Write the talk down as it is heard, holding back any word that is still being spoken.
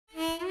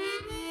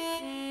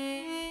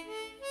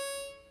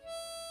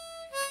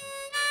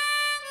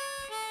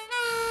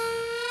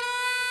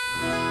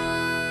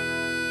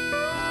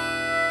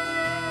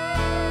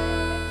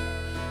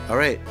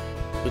right.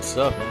 Good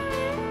stuff, man.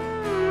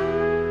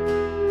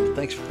 Well,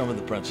 thanks for coming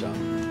to the print shop.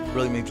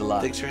 Really means a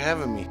lot. Thanks for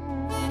having me.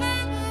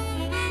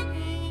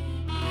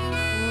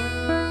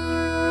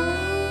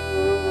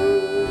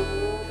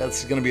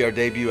 This is going to be our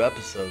debut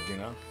episode, you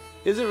know?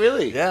 Is it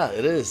really? Yeah,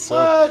 it is. So.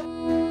 What?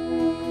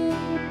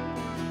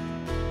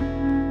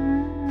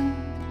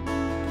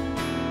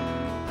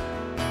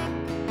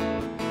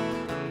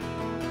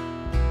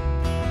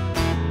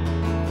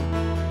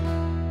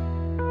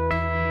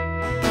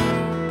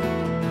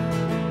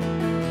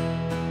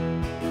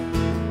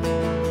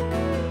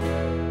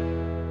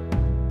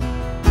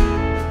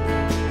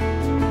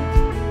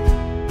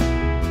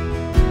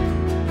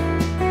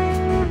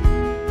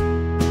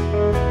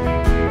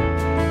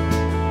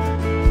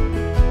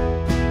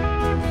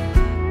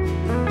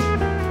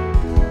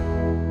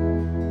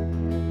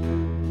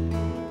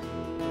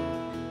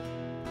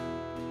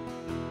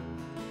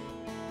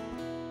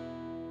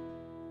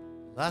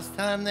 Last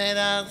time that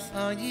I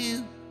saw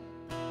you,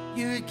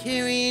 you were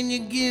carrying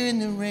your gear in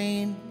the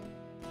rain.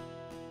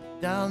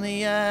 Down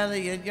the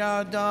alley at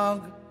your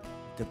dog,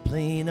 to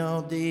playing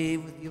all day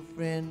with your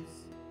friends.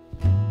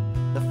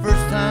 The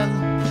first time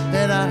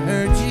that I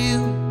heard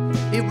you,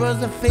 it was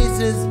the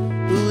Faces,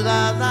 ooh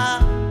la la.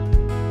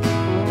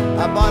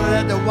 I bought it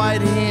at the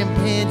White Hand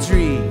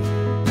Pantry.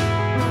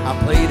 I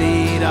played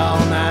it all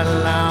night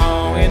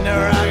long in the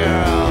rock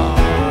and roll.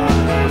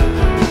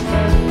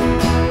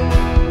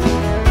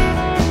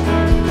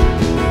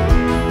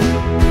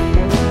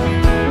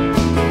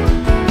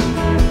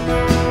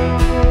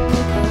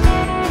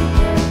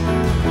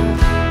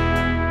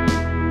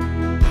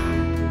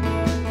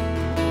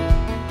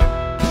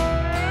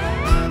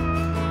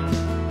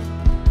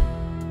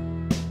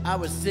 I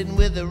was sitting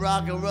with a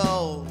rock and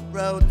roll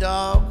road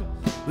dog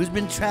who's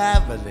been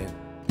traveling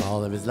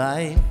all of his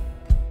life.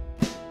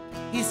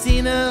 He's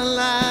seen a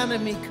line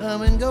of me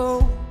come and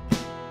go.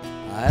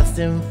 I asked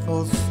him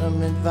for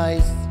some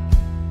advice.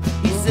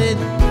 He said,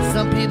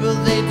 some people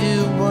they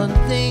do one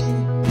thing,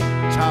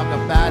 talk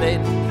about it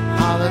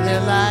all of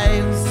their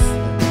lives.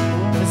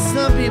 And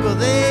some people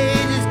they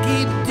just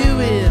keep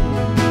doing.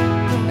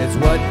 It's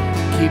what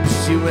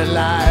keeps you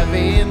alive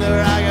in the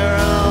rock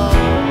and roll.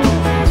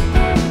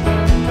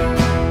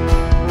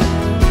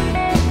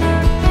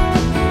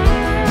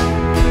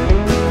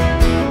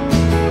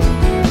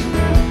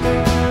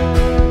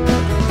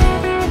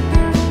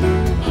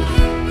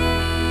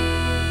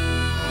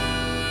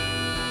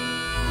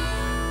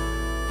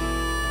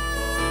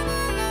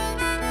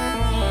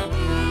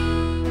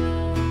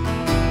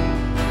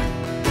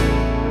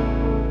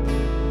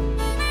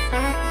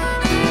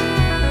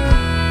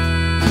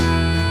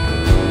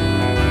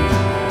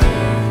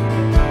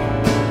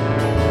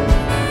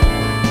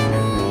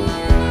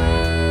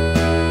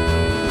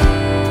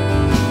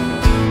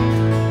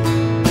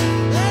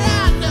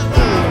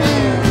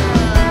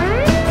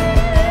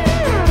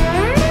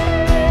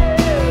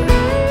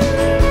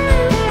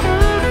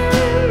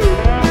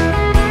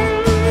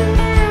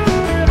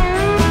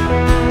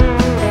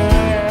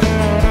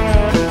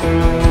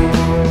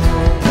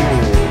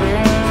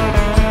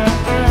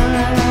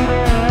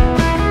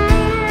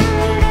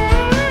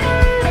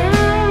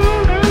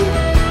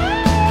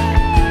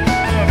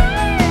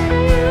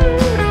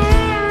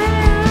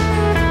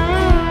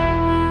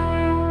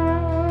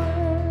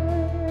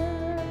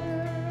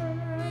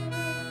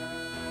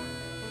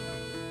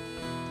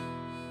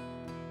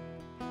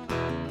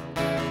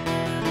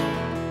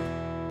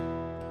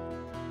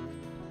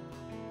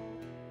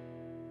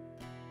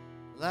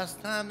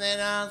 Last time that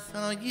I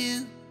saw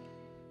you,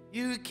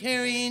 you were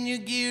carrying your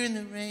gear in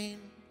the rain.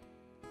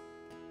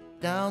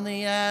 Down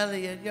the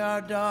alley at your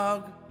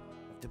dog,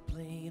 after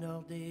playing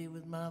all day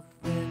with my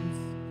friends.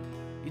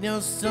 You know,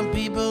 some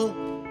people,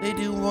 they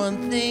do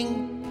one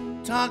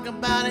thing, talk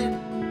about it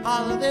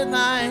all of their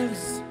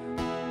lives.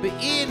 But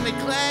Ian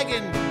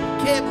McLagan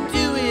kept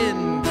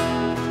doing,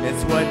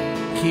 it's what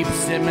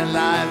keeps him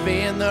alive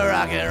in the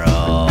rock and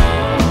roll.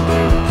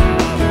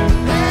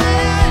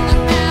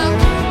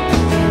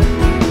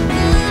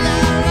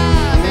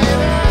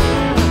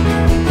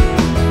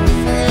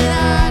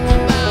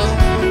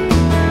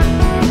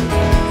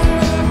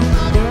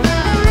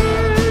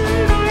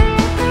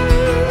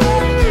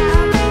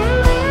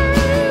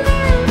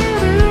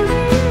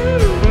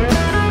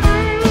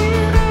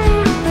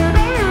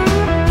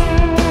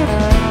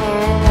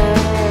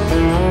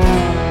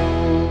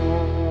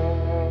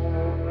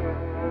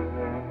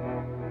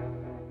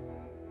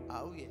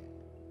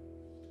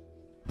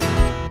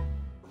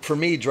 For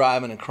me,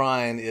 Drivin N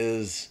Cryin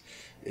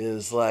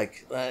is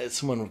like,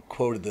 someone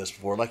quoted this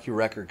before, like your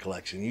record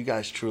collection. You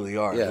guys truly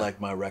are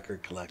like my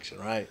record collection,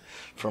 right?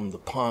 From the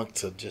punk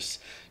to just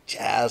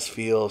jazz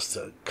feels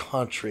to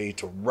country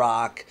to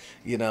rock.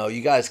 You know,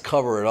 you guys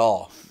cover it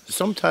all.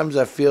 Sometimes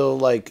I feel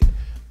like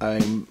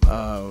I'm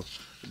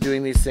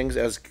doing these things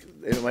as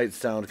it might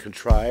sound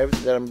contrived,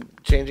 that I'm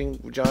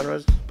changing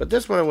genres. But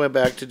this one I went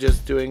back to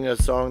just doing a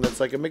song that's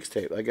like a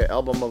mixtape, like an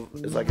album of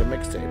is like a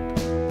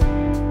mixtape.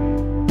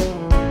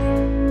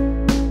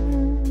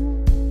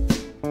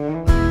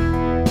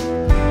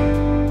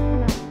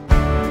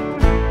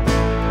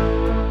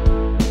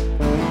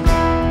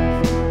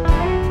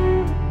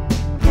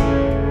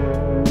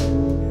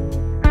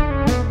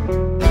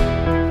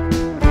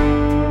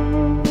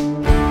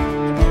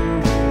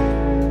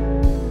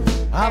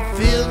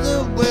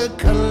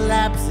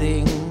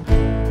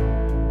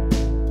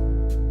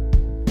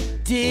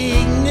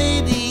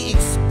 dignity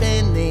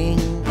expending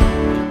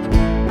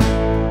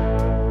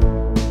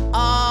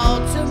all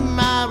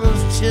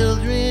tomorrow's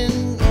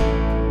children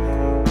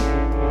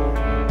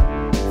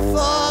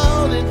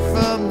falling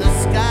from the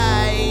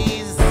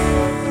skies.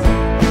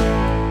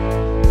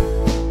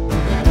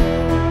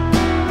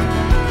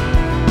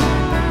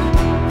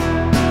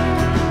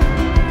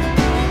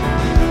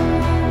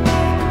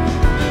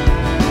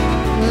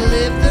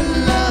 Live the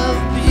love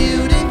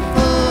beautiful.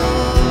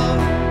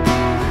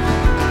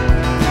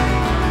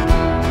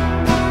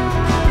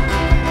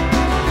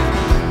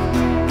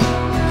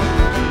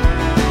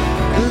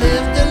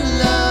 Live the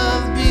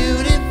love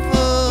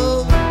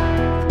beautiful.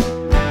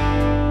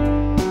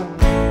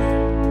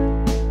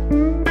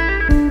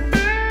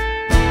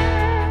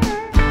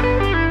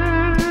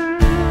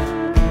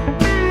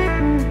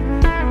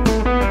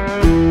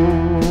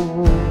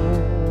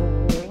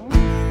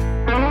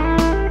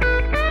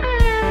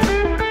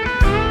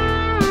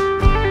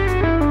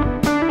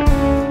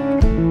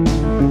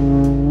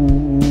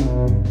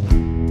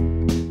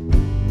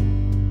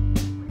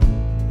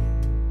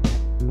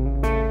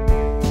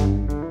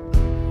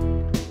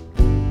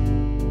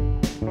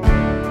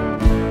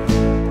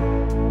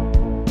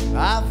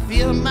 I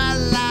feel my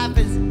life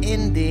is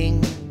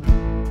ending.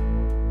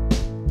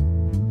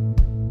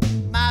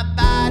 My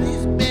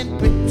body's been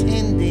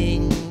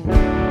pretending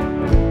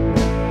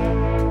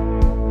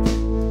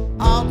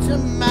all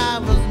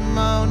tomorrow's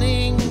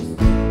mornings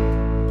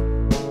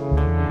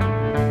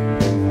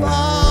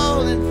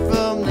falling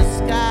from the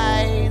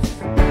skies,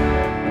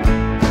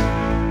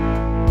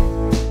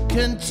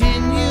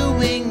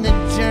 continuing the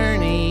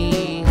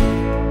journey.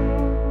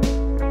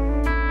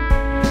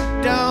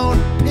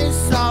 Don't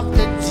piss off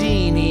the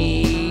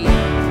genie.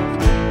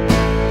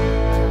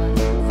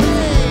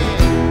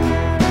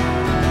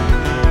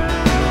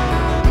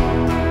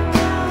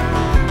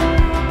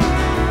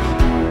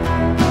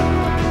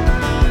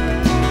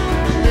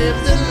 Live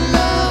the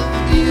love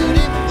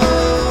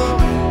beautiful.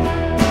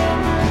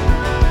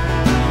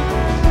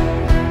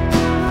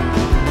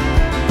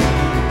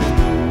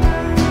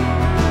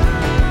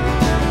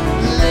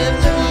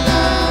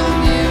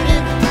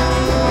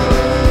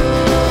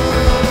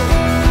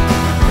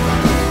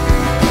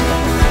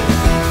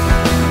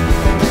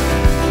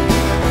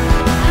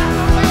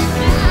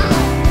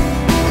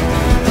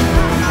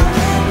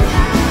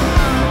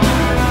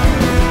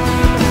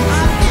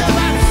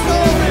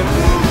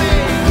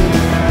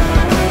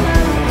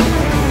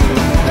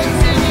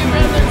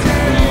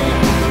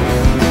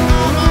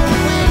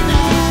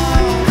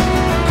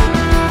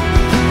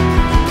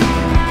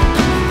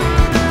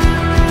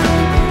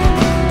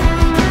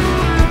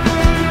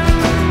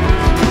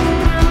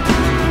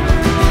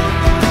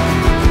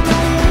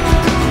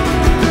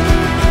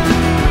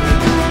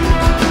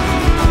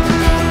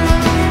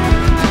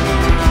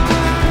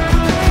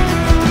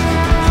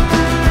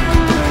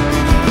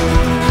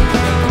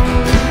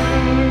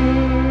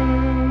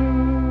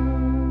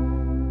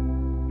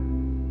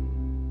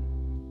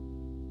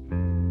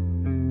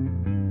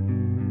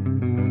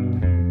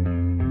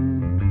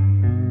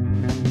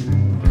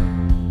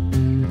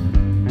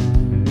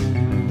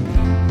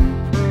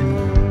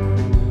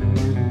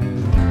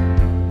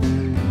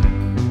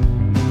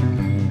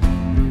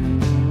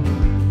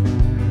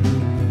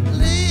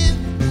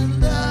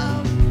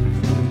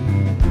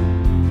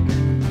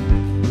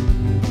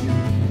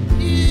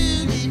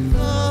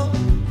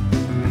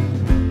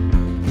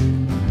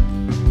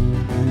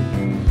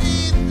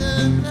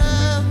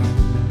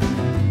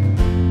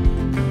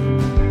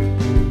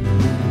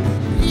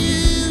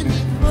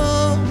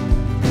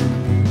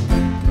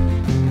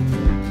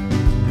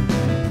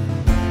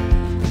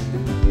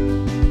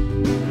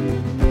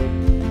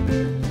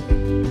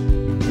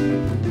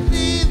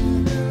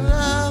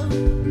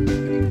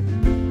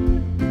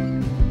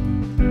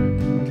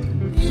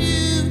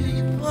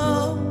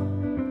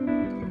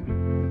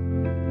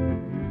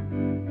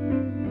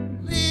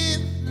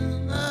 Live the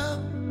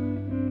love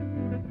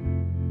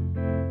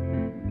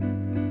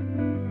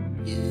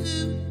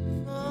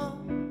beautiful.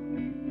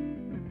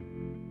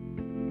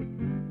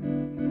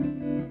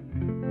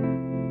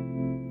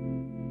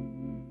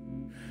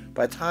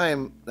 By the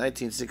time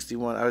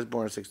 1961, I was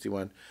born in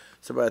 61,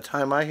 so by the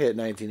time I hit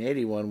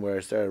 1981, where I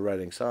started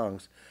writing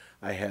songs,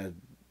 I had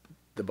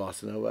the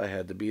Bossa Nova, I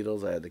had the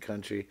Beatles, I had the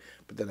country,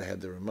 but then I had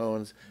the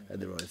Ramones, I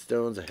had the Rolling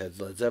Stones, I had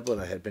Led Zeppelin,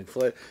 I had Pink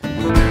Floyd.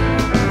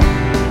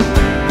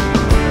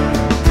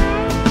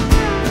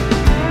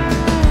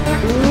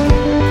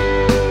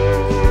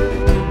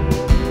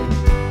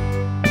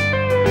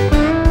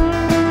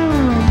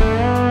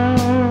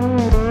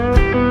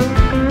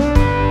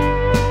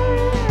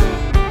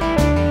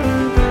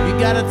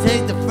 Gotta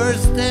take the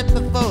first step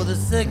before the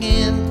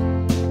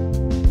second.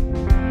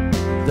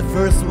 The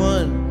first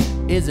one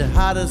is the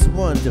hardest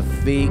one to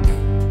fake.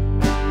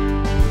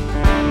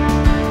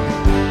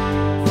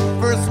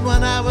 First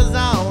one I was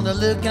on the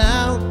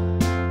lookout.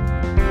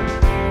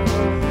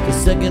 The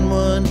second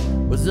one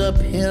was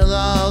uphill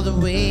all the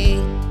way.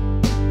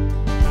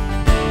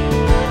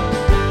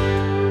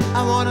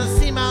 I wanna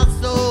see my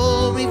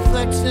soul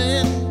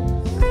reflection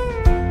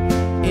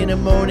a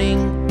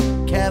morning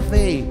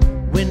cafe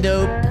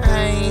window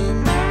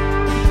pane.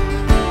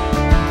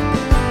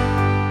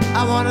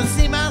 I wanna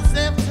see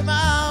myself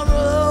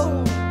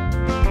tomorrow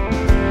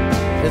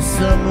as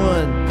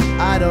someone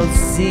I don't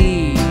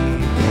see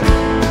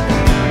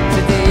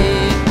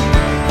today.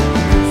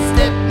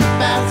 Step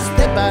by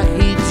step I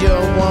heed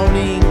your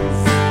warnings.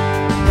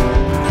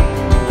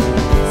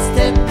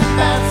 Step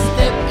by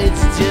step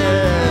it's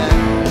just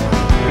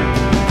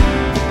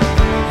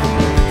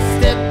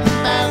step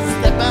by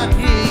step I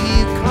hear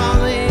you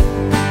calling.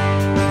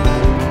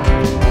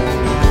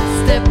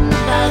 Step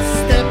by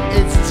step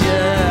it's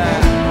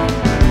just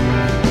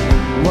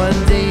one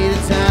day at a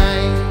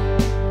time.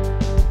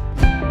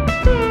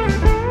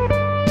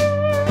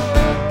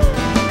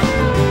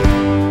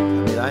 I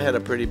mean, I had a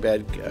pretty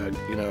bad,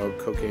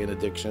 cocaine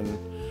addiction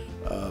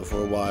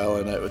for a while,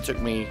 and it took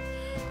me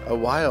a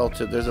while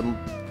to. There's a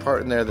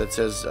part in there that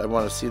says, "I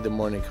want to see the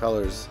morning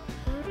colors,"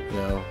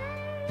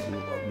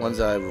 ones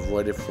I've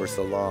avoided for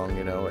so long.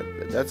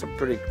 That's a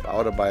pretty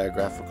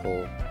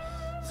autobiographical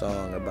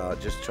song about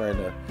just trying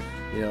to.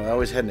 I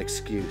always had an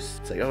excuse.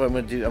 It's like, oh, I'm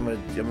gonna do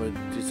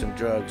some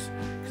drugs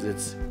because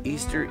it's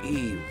Easter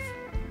Eve.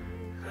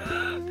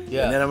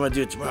 Yeah. And then I'm gonna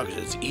do it tomorrow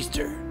because it's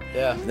Easter.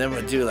 Yeah. And then I'm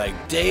gonna do like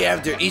day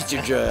after Easter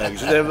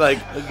drugs. And then I'm like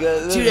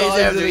 2 days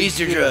always after an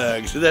Easter excuse.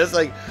 drugs. And that's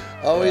like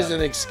always Yeah.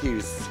 an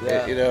excuse.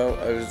 Yeah.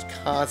 I was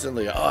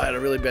constantly, oh, I had a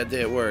really bad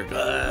day at work.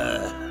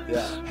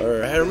 Yeah.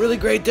 Or I had a really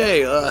great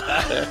day.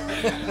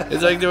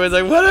 It's like there was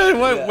like,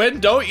 what? When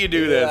don't you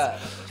do this? Yeah.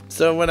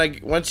 So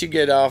once you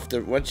get off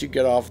the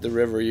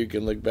river, you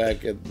can look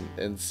back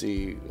and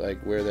see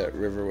like where that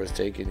river was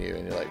taking you,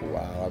 and you're like,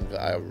 wow,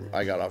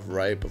 I got off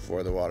right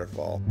before the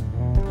waterfall.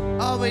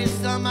 Always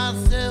saw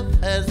myself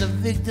as a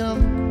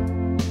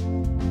victim,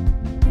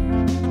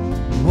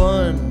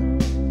 one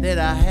that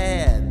I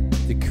had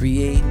to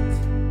create.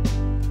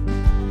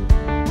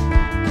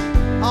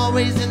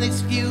 Always an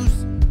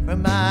excuse for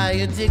my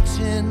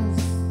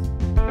addictions,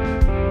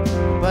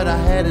 but I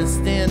had to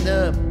stand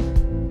up,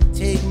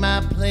 take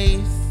my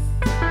place.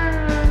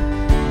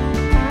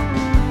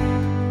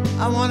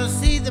 I wanna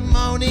see the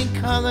morning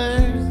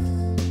colors,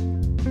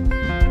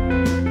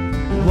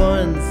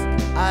 ones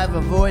I've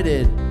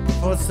avoided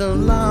for so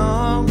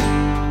long.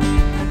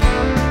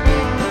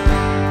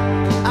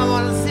 I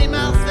wanna see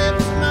myself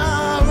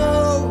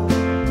tomorrow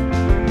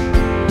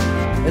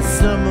as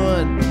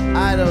someone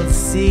I don't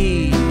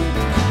see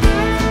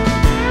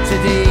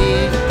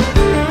today.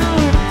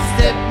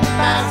 Step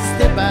by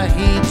step I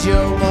heed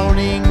your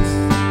warnings.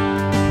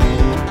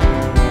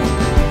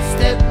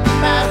 Step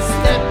by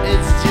step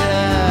it's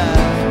just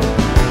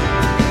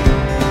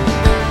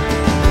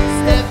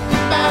step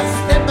by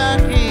step I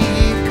hear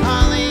you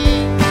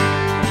calling.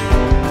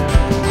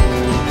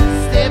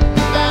 Step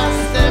by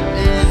step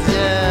it's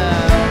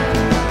just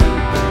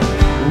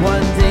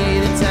one day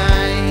at a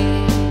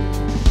time.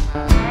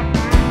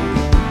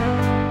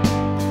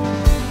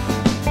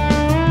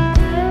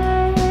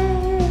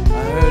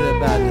 I heard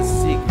about the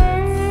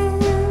secrets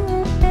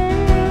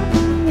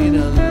in a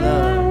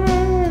love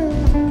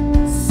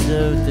so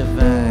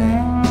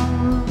divine,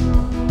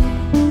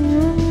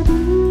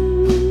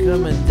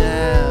 coming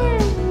down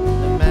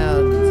the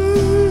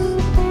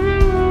mountains.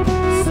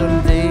 Some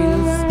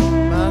days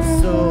my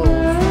soul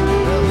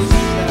will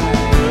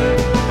shine.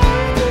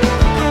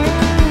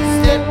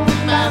 Step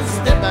by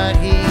step I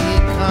hear you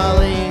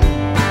calling.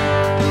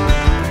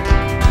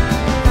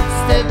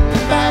 Step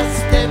by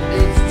step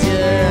it's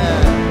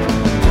just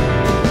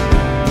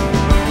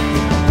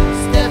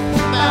step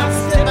by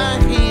step I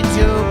heed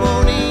your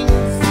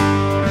warnings.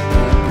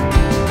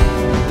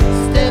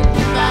 Step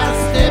by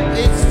step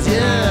it's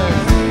just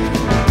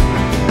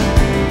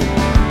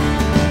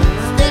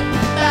step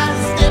by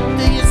step.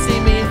 Do you see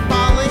me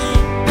falling?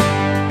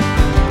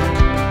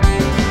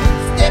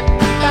 Step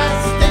by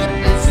step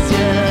it's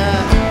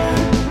just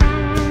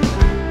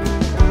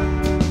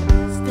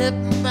step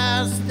by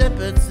step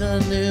it's a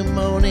new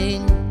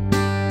morning.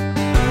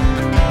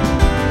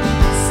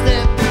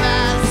 Step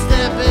by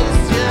step it's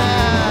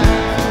just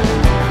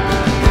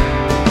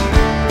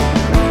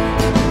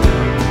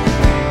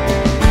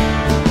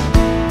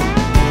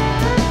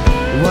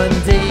one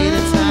day at a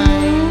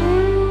time.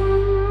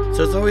 So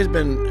it's always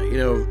been,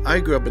 I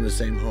grew up in the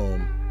same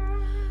home.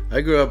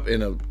 I grew up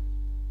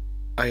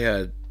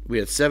we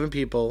had 7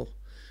 people,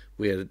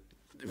 we had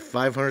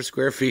 500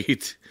 square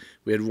feet,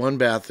 we had 1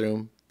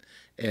 bathroom,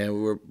 and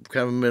we were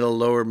kind of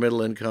lower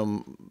middle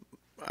income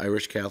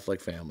Irish Catholic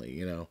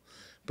family,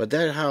 But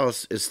that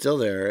house is still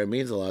there. It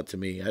means a lot to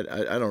me.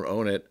 I don't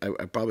own it.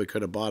 I probably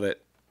could have bought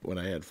it when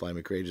I had Fly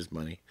McCrage's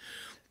money.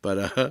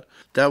 But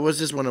that was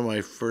just one of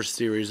my first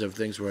series of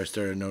things where I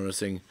started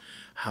noticing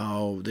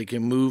how they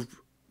can move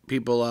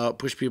people out,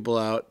 push people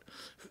out,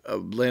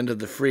 land of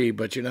the free,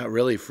 but you're not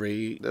really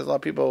free. There's a lot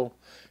of people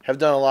have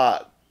done a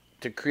lot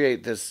to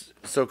create this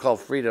so-called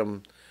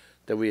freedom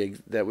that we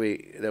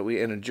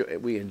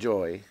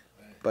enjoy,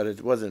 but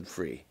it wasn't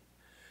free.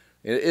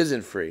 It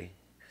isn't free,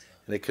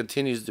 and it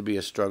continues to be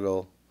a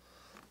struggle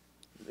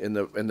in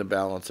the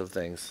balance of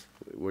things,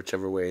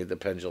 whichever way the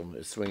pendulum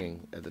is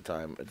swinging at the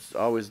time. It's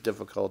always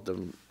difficult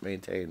to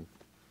maintain.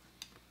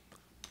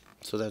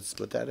 So that's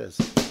what that is.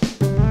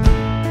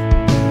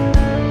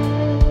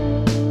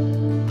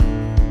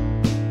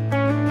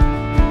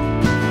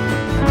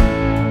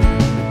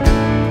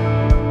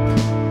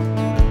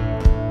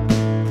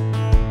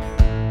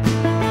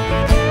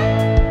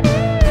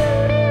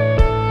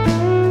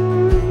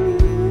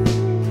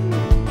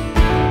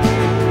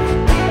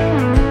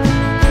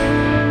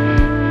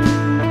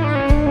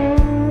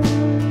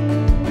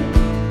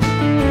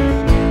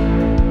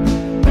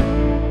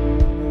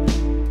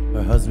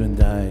 Her husband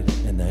died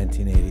in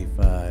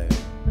 1985.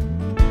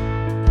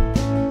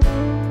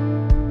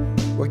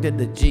 Worked at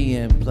the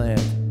GM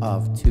plant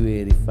off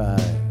 285.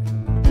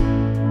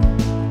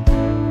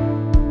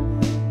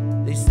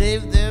 They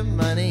saved their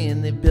money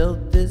and they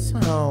built this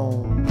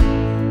home.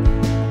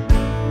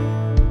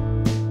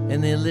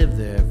 And they lived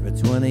there for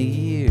 20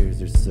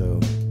 years or so.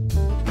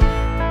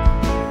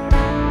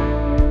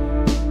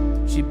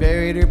 She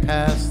buried her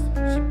past,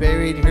 she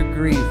buried her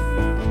grief.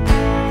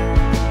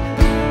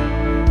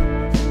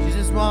 She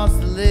just wants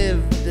to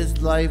live this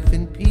life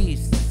in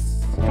peace.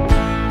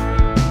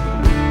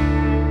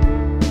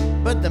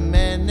 But the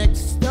man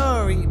next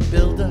door, he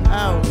built a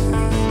house.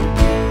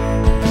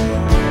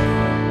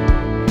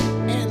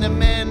 And the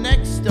man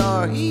next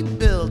door, he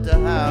built a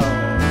house.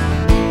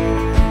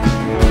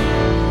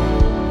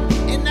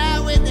 And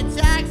now with the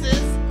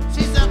taxes,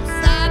 she's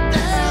upside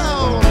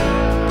down.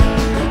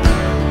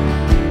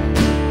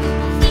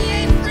 Free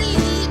ain't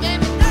free,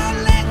 baby, don't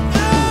let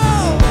go.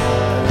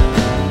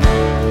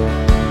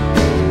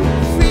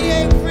 Free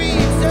ain't free,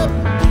 except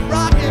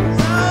rock and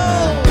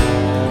roll.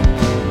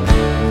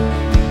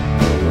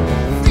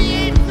 Free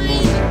ain't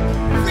free,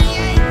 free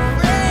ain't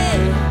free.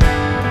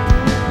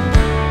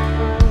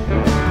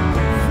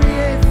 Free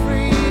ain't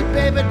free,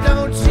 baby,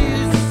 don't you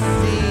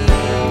see?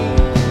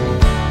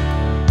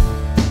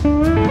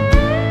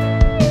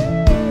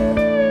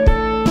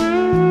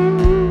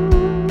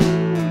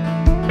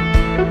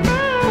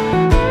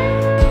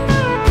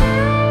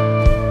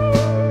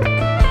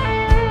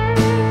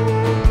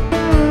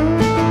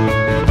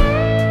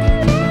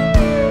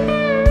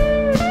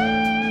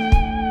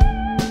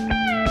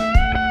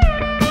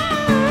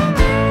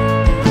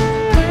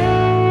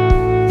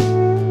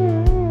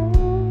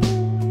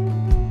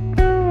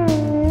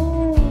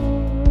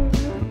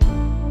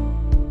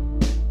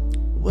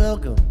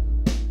 Welcome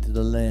to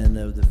the land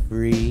of the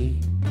free,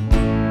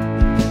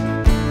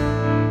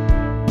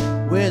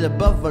 where the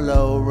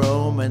buffalo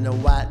roam and the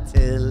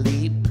whitetail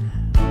leap,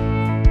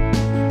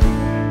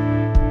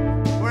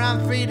 where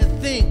I'm free to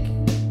think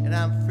and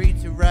I'm free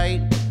to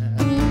write.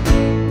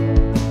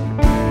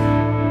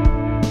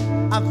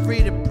 I'm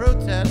free to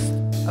protest,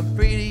 I'm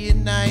free to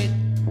unite.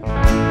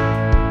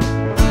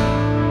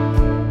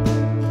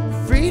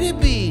 Free to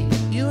be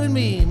you and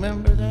me,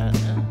 remember that?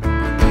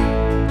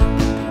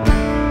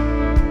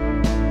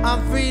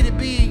 I'm free to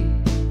be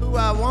who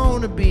I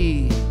want to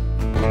be.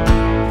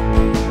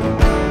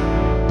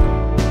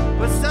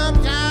 But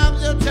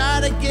sometimes they'll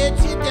try to get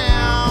you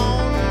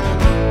down.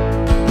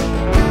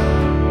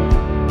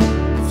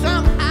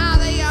 Somehow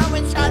they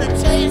always try to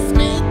chase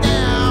me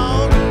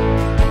down.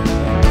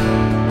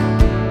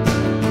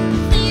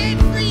 Free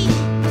ain't free,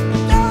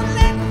 don't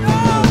let go.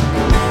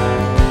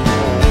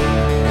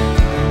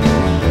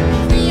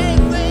 Free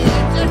ain't free,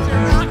 it's just a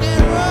rock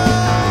and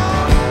roll.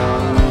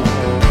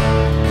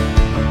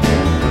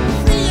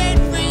 Free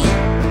ain't free,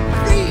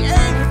 free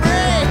ain't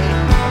free.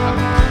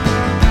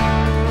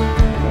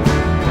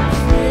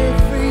 Free ain't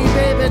free,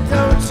 baby,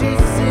 don't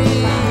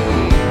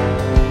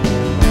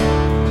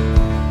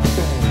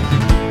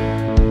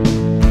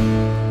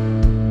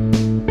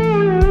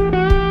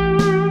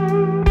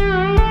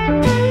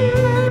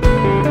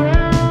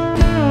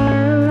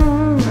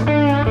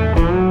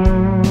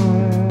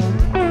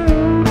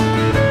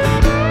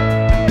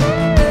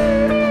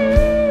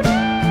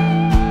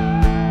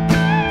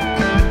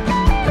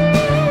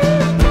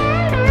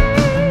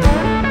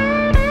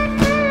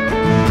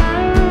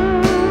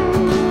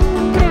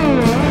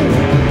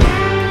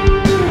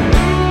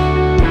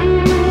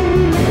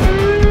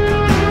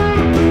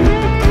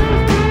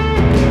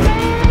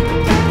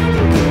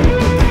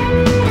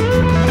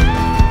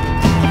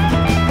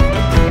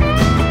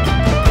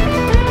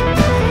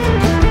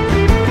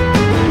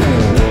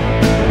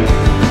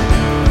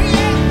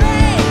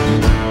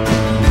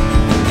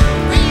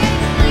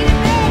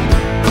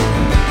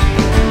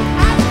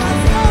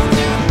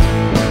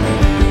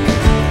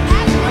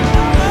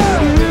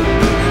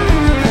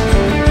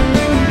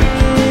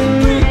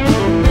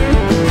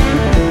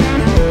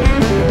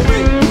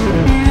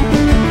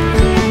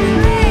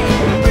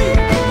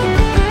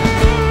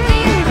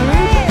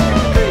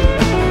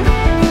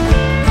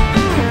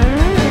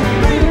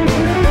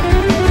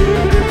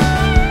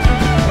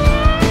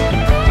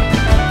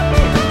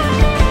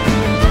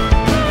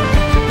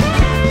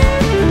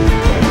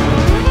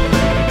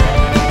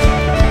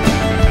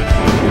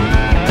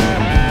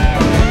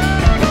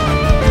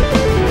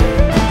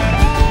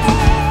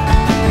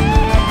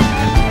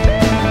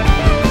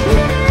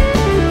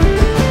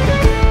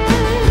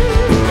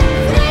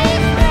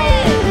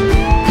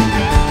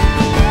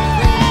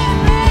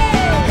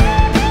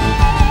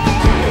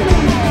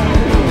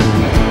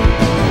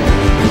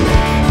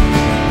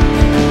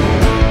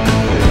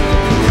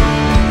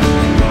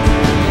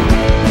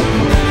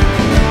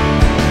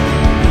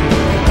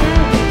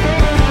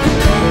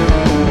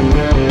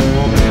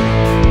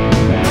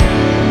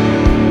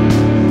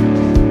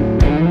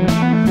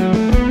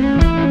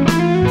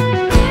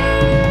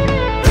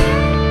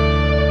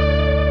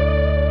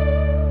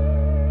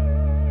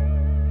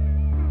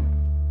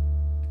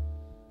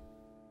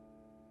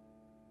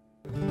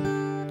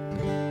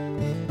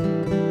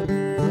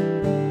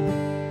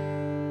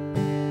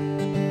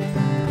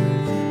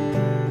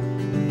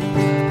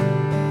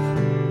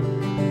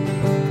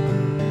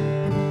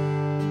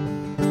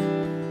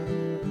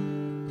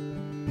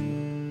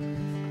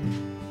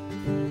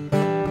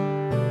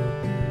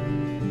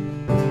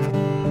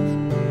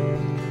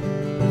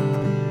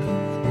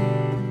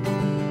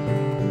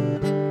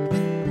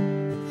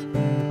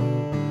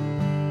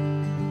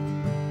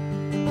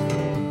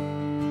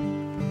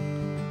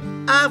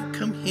I've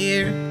come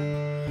here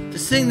to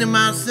sing to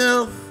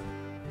myself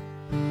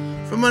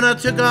from when I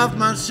took off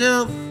my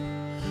shelf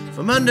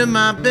from under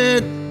my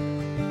bed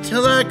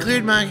till I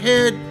cleared my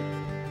head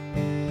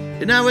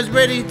and I was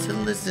ready to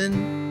listen.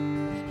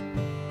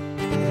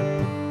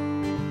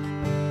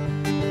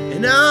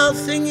 And I'll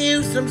sing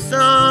you some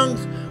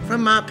songs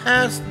from my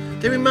past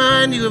that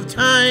remind you of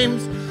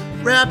times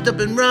wrapped up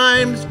in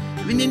rhymes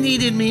when you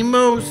needed me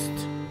most,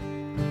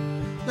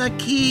 like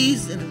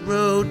keys in a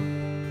road.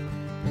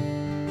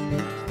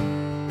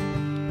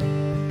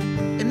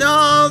 And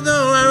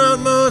although I wrote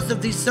most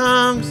of these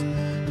songs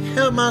to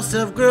help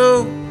myself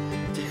grow,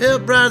 to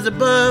help rise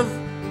above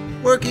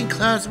working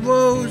class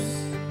woes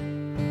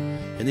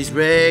and these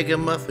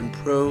ragamuffin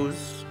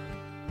prose,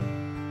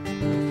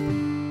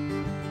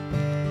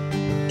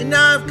 and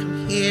I've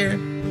come here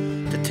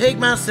to take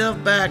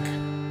myself back,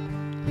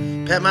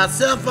 pat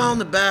myself on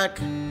the back,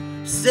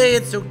 say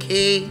it's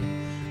okay,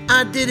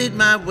 I did it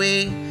my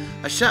way,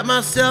 I shot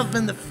myself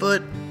in the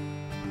foot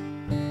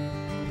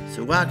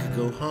so I could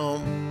go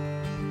home.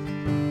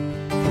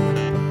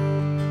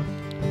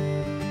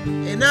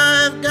 And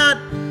I've got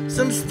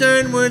some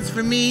stern words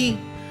for me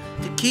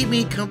to keep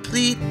me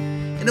complete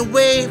and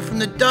away from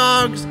the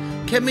dogs,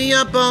 kept me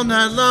up all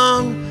night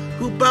long,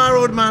 who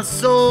borrowed my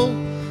soul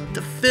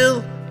to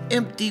fill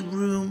empty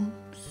rooms.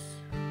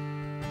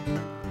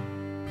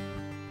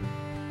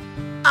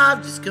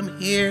 I've just come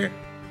here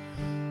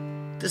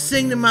to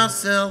sing to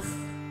myself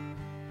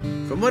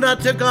from what I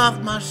took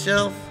off my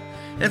shelf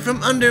and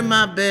from under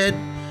my bed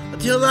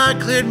until I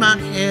cleared my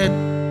head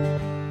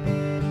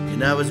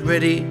and I was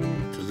ready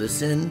to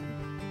listen.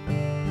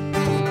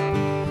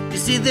 You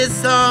see, this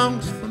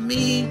song's for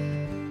me,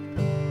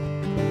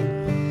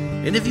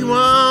 and if you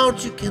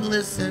want, you can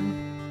listen.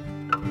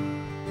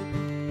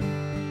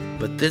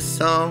 But this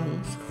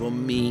song's for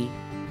me,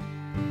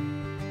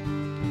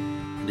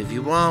 and if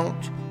you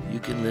want, you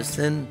can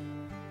listen.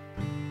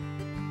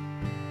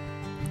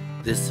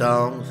 This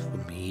song's for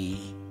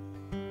me.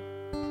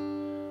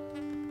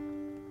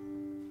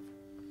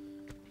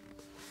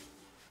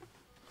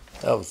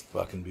 That was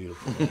fucking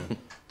beautiful, man.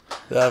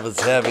 That was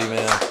heavy,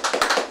 man.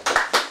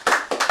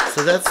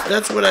 So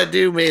that's what I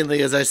do mainly,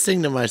 is I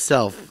sing to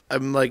myself.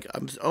 I'm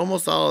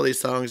almost all of these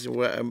songs I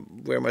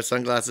wear my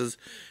sunglasses,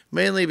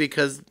 mainly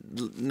because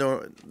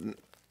there's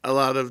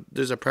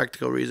a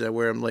practical reason I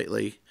wear them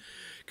lately,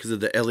 because of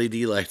the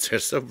LED lights are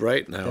so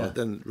bright now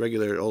than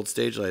regular old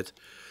stage lights.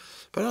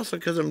 But also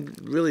because I'm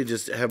really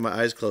just have my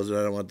eyes closed and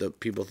I don't want the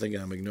people thinking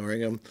I'm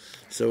ignoring them.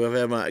 So if I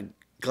have my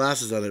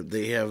glasses on,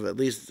 they have at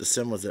least the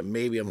semblance that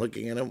maybe I'm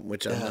looking at them,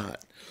 which I'm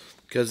not.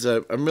 Because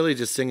I'm really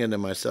just singing to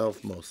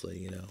myself mostly,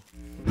 you know.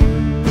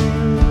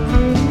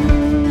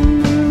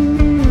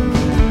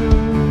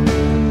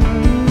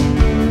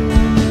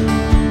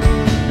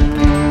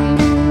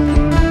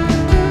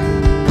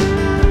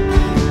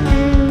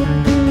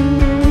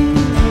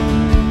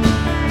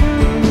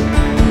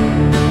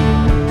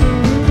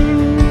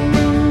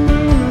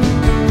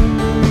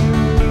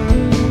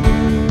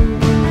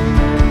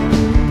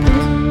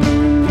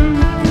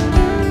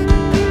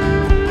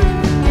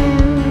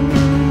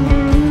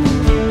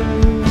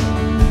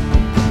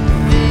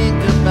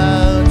 Think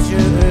about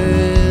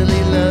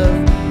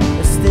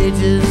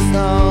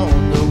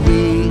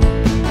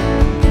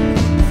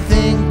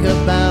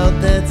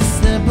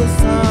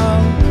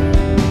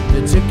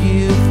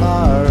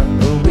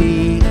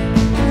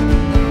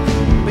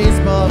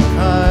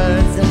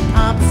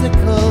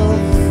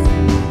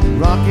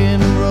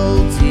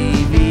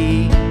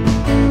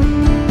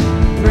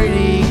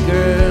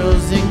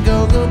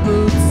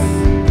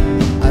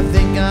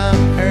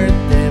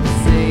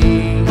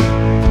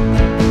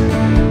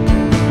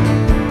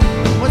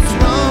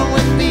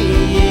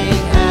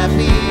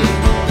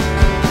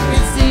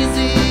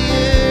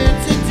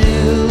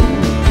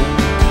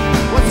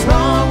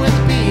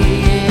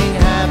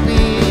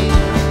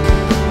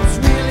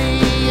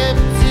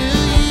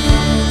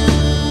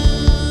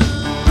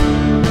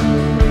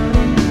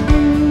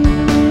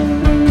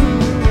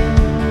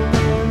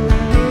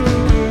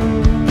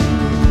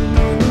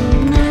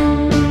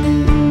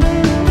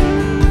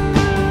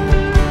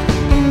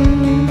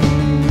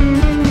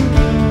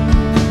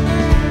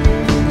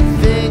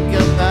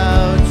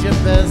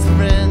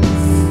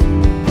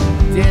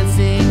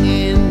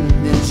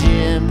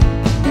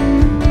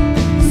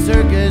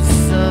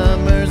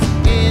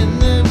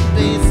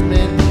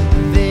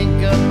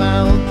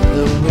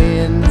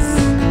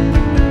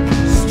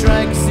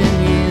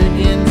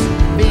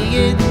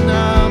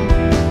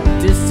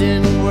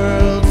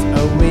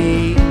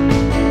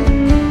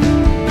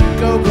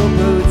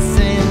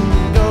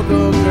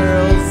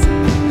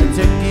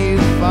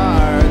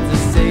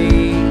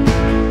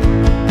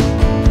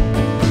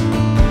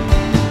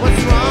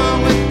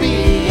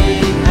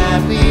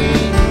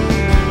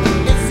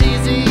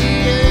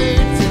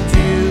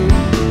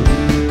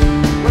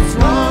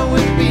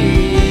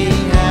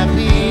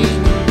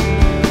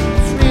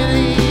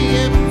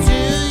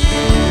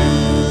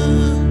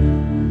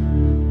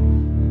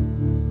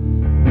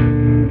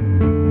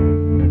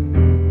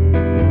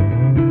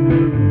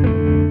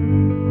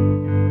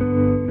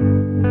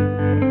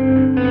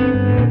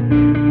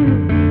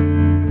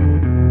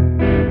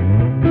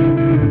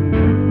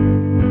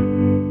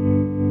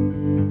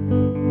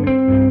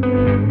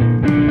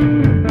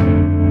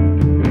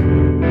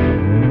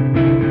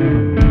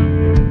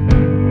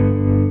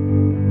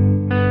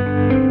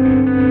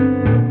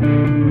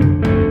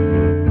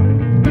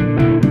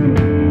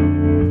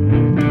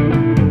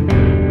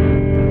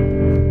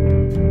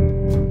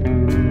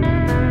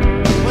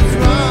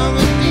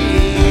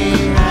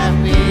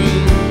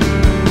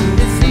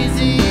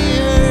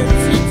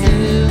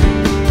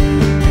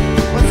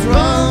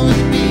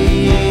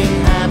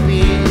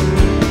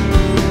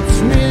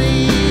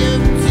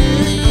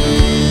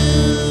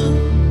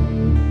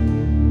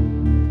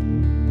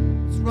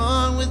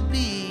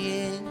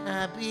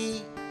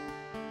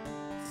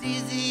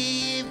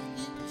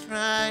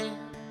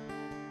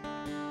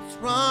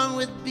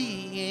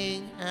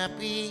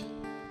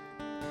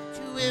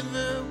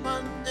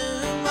wonder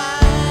why.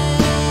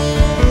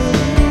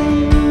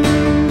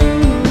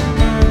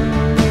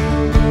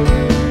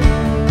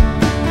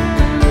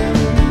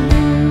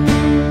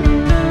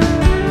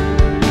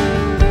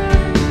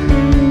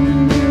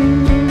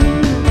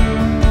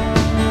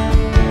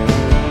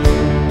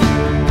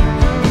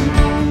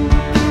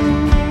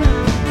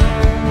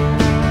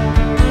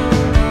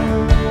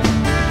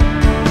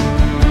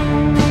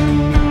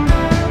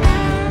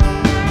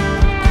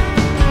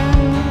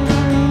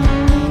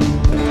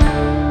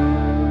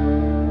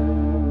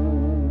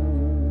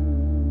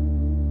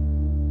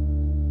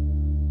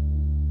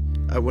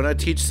 When I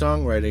teach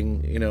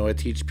songwriting, you know, I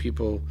teach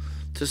people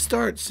to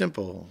start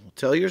simple.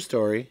 Tell your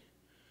story.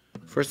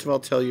 First of all,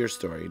 tell your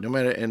story. No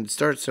matter, and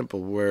start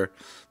simple. Where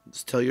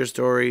tell your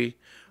story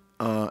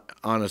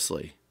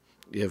honestly.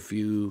 If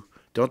you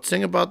don't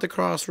sing about the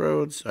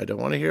crossroads, I don't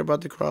want to hear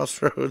about the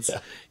crossroads. Yeah.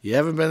 You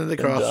haven't been to the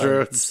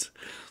crossroads,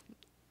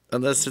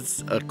 unless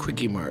it's a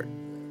quickie mart.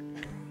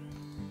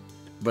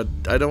 But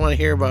I don't want to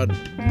hear about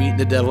meeting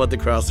the devil at the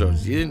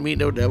crossroads. You didn't meet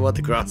no devil at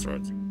the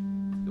crossroads.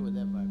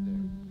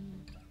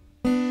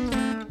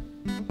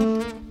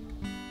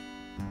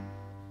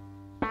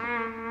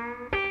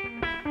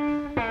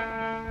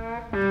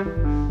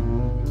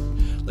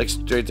 Like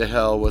Straight to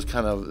Hell was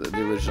kind of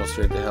the original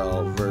Straight to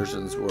Hell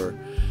versions were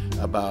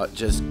about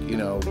just, you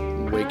know,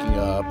 waking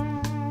up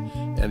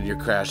in your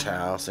crash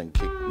house and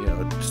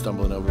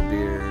stumbling over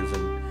beers,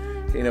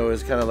 and you know, it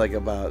was kind of like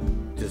about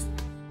just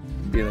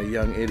being a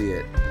young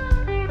idiot.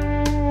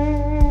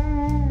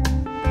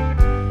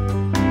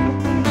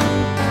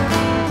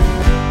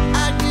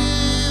 I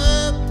grew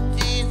up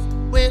just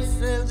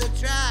west of the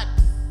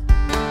tracks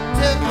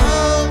to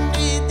hold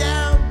me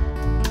down,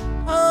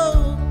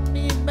 hold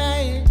me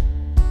back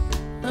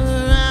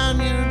around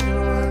your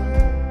door,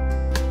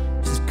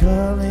 just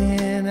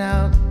calling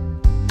out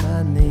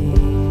my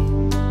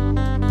name.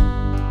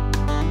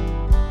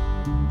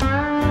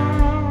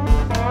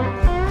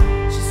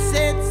 She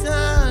said,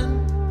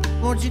 son,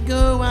 won't you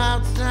go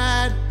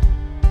outside?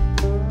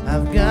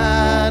 I've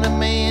got a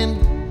man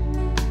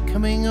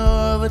coming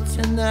over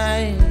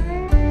tonight,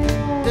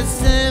 the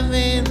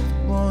 7th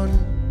one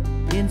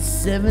in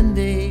 7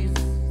 days.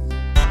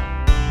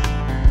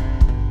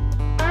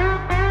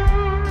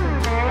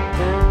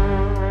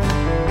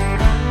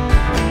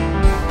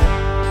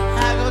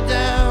 I go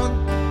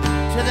down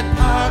to the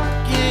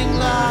parking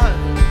lot,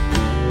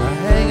 I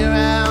hang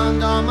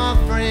around all my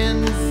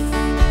friends,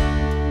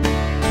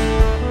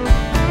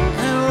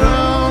 and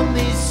roam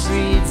these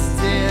streets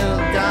till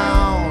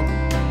dawn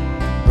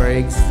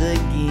breaks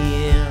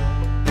again.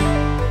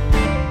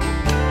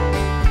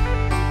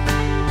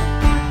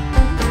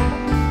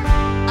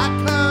 I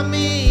come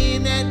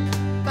in at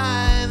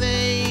 5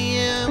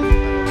 a.m.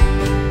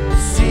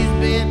 She's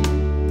been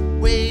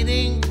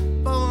waiting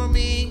for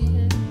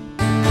me.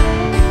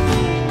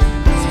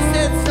 She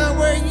said, son,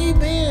 where you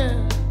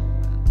been?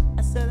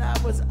 I said, I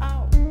was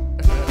out.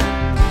 She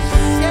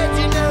said,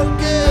 you're no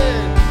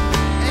good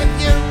if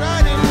you're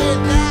running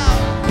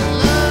without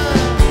love.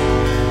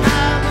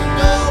 I'm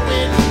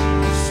going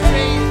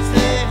straight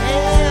to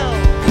hell,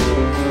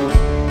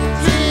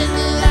 just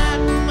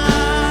like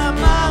my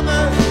mama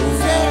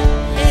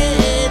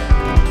said.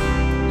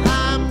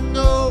 I'm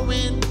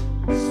going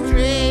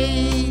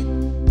straight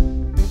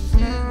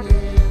to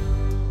hell.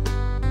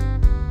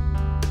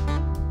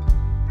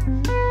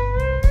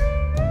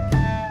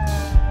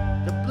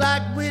 The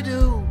Black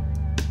Widow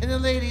and the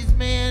Ladies'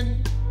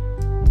 Man,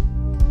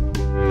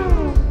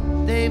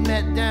 they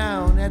met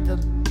down at the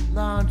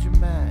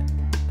laundromat,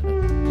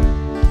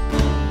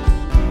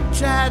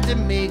 tried to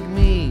make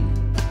me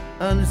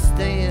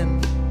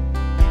understand.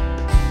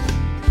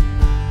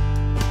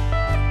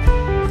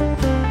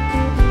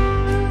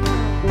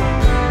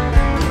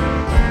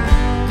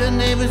 The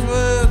neighbors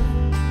were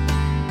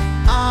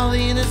all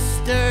in a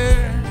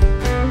stir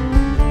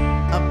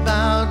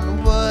about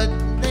what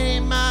they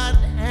might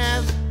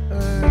have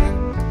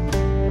heard.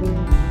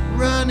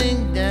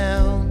 Running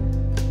down,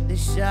 they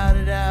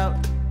shouted out,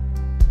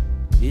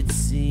 it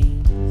seems.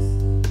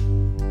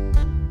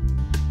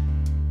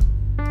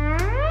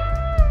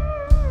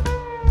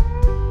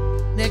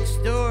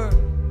 Next door,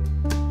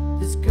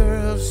 this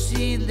girl,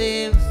 she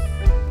lives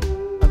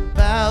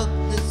about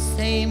the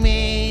same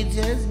age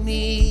as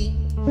me.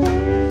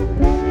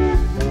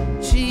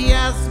 She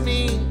asked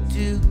me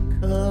to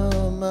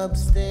come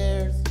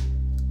upstairs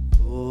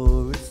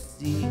for a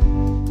seat.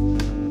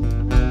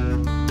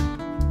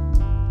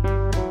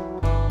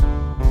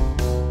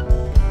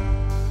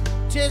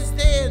 Just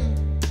then,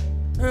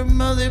 her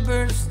mother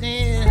burst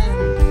in.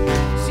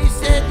 She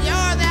said,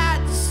 you're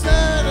that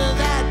son of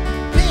that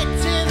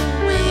bitch in the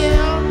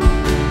wheel.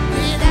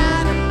 Get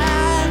out of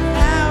my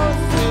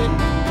house and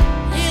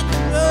hit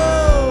the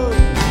road.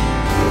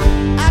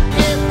 I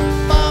kept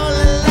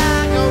falling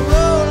like a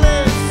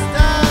rolling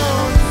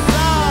stone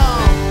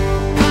song.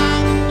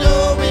 I'm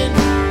going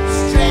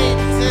straight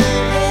to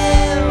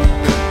hell,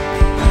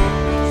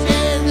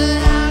 just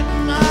like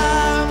my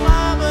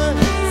mama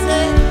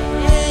said.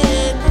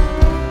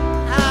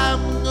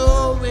 I'm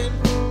going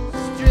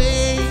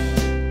straight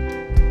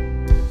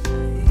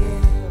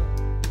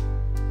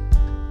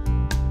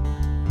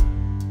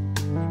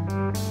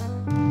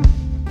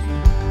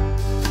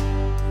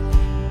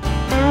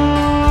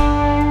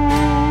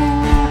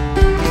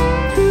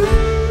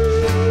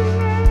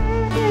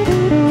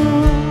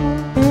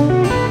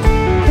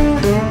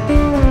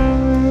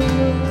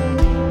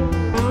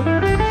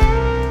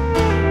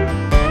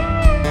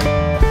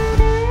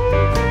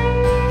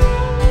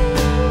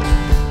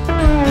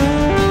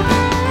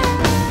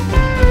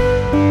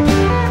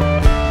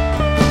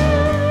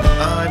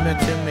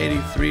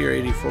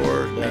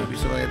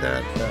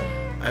that.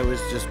 I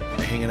was just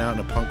hanging out in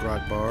a punk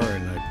rock bar,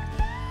 and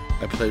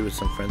I played with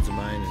some friends of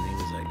mine, and he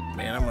was like,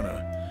 man,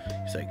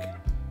 he's like,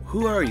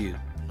 who are you?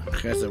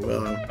 I said,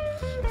 well, I'm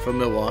from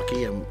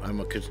Milwaukee.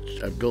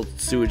 I built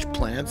sewage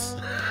plants.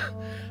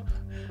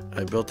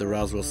 I built the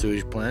Roswell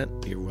sewage plant.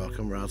 You're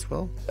welcome,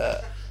 Roswell.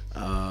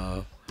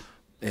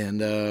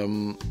 And I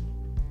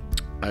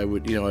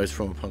was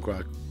from a punk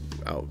rock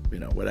out,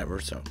 whatever.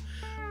 So,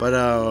 but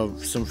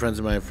some friends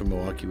of mine from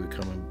Milwaukee would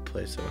come and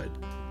play. So I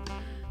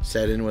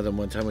sat in with him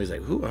one time. He's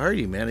like, "Who are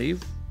you, man? Are you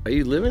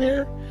living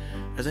here?"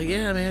 I was like,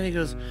 "Yeah, man." He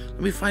goes,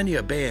 "Let me find you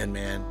a band,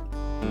 man."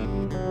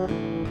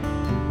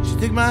 She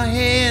took my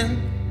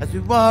hand as we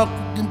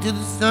walked into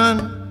the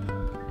sun,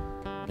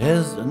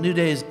 as a new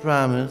day's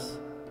promise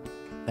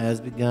has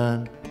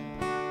begun.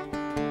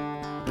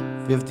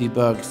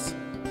 $50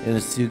 in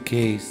a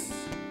suitcase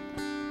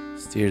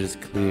steered us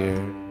clear.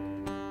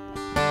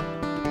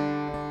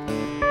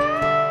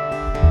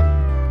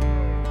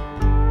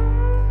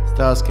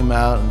 Stars came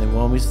out and they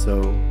warmed me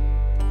so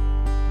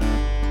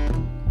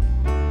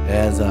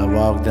as I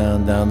walked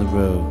down the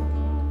road.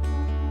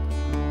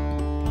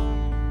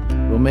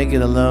 We'll make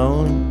it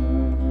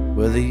alone,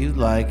 whether you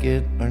like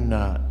it or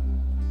not. I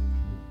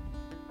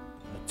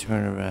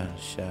turned around and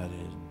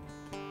shouted,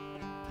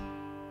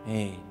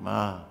 "Hey,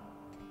 Ma."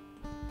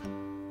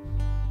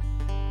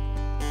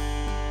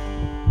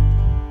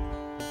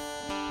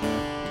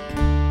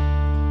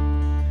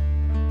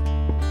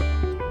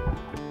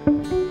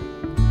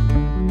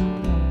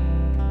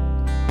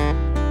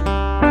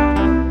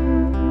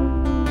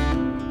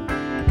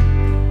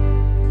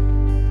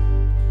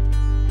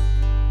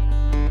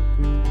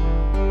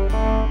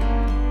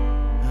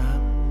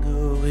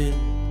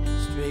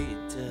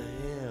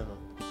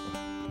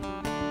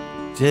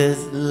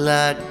 Just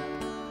like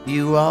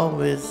you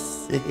always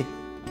say,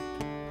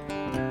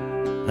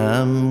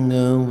 I'm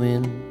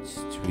going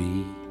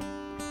straight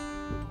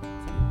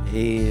to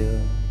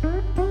hell.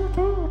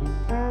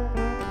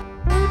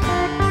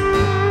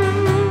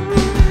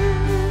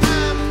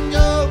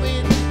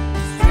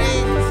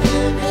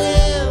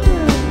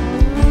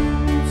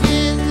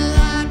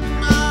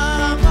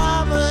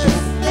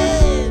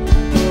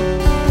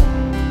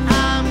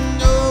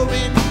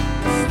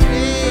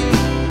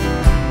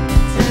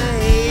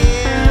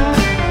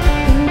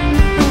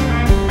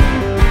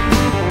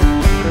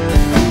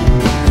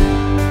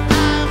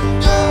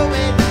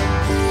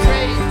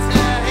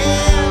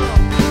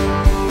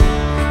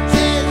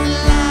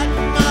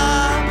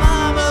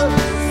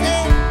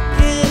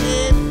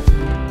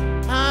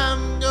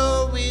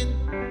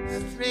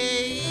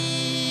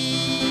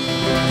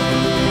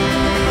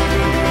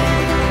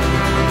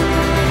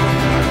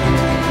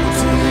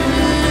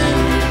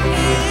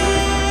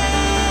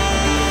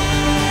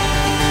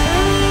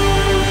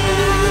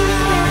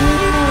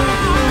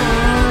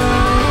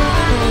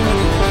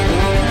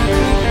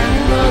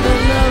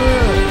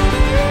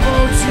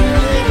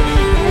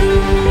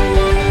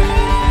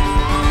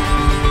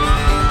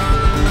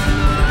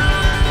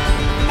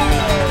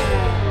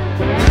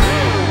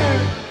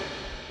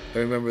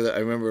 I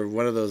remember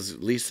one of those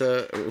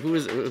Lisa. Who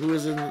was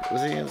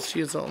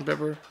she in Salt and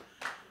Pepper?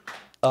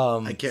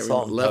 I can't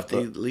remember.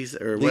 Lefty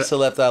Lisa or Lisa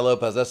what? Left Eye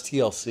Lopez. That's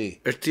TLC.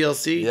 Or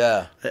TLC?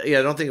 Yeah. Yeah,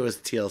 I don't think it was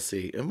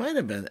TLC. It might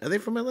have been. Are they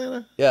from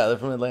Atlanta? Yeah, they're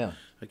from Atlanta.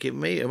 Okay, it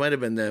might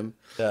have been them.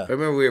 Yeah. I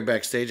remember we were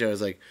backstage. I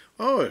was like,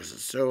 "Oh,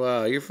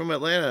 so you're from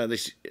Atlanta?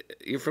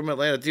 You're from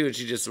Atlanta too?" And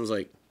she just was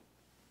like,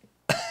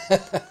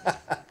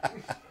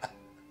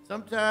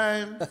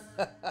 Sometimes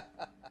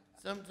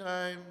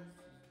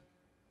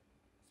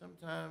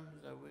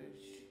I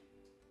wish.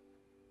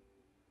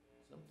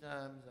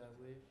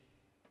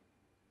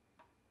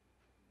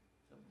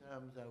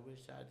 Sometimes I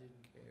wish I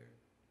didn't care.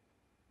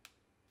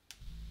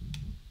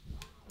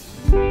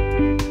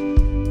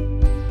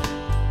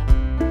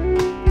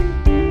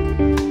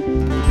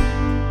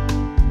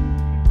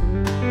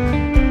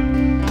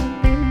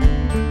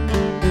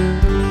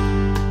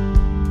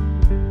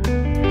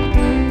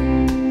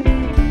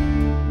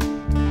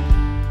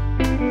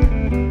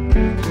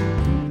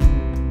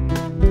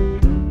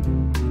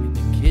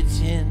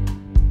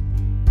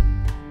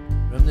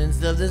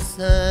 Of the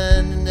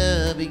sun in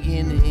the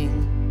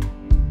beginning,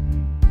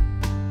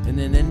 and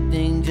an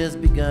ending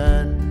just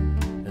begun.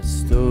 A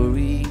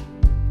story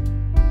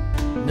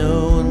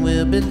no one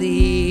will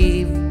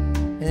believe,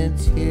 and a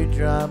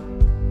teardrop,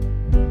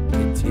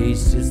 it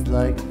tastes just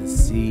like the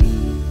sea.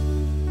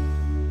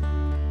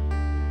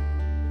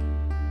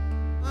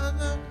 On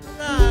the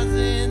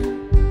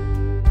horizon,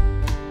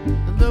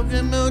 the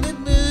locomotive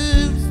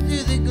moves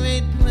through the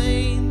Great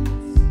Plains.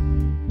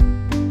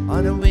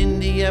 On a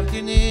windy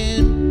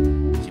afternoon,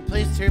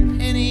 placed her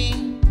penny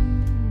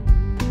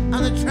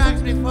on the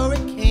tracks before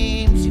it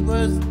came. She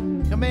was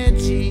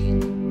Comanche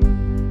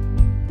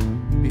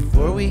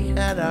before we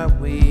had our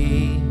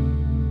way.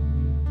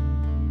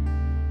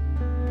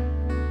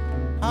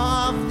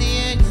 Off the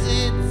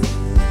exits,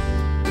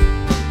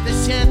 the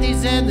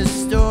shanties and the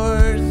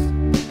stores,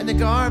 and the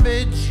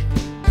garbage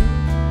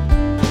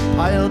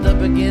piled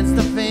up against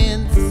the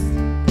fence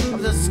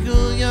of the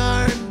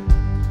schoolyard.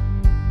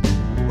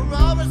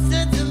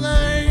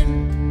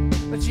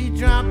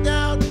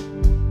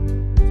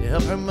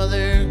 job, her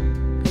mother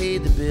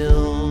paid the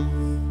bills.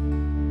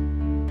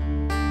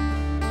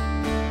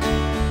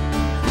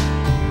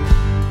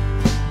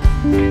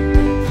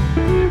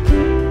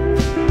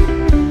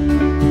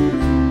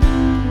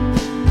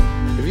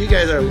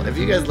 If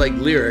you guys like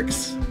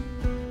lyrics,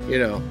 you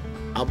know,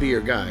 I'll be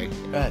your guy.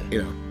 Right.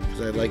 You know,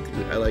 because I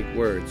like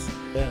words.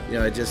 Yeah. You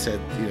know, I just said,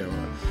 you know,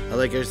 I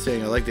like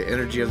everything. I like the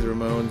energy of the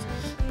Ramones,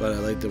 but I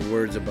like the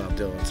words of Bob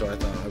Dylan. So I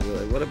thought,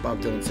 what did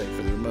Bob Dylan say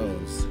for the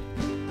Ramones?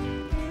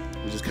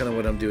 Which is kind of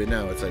what I'm doing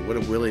now. It's like, what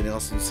did Willie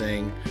Nelson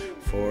sing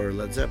for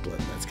Led Zeppelin?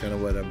 That's kind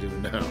of what I'm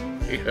doing now.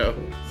 You know,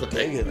 it's like,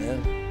 Dang it,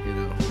 man. You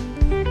know.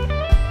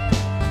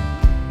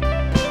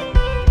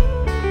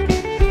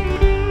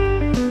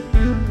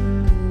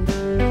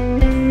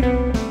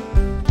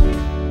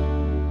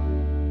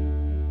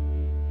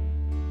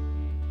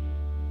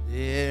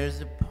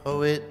 There's a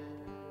poet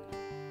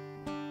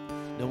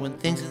no one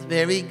thinks is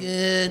very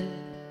good,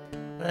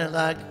 but I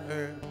like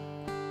her.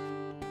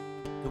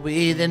 The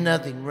way that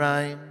nothing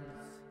rhymes,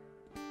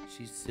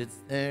 she sits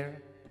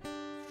there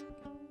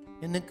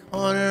in the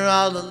corner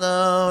all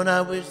alone.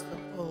 I wish the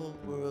whole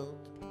world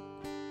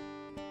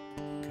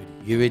could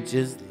hear it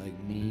just like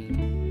me.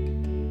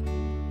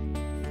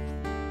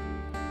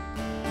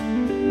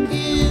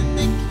 In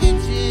the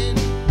kitchen,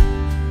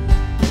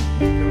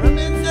 the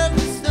romance of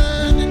the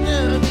sun in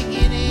the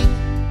beginning,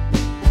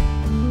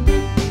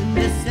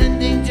 this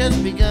ending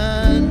just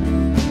begun,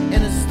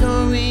 and a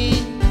story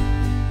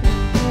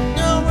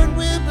no one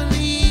will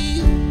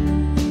believe.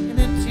 In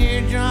a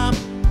teardrop,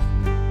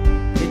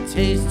 it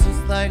tastes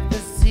just like the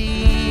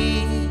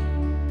sea.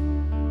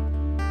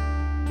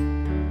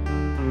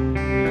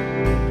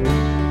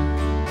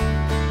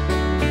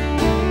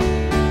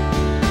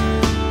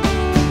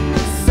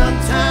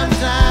 Sometimes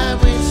I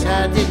wish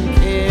I didn't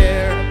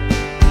care.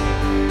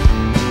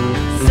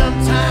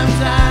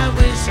 Sometimes I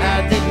wish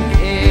I didn't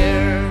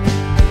care.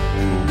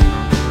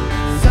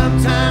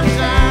 Sometimes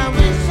I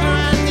wish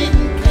I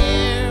didn't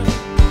care.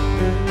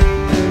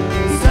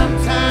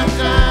 Sometimes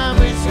I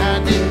wish I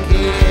didn't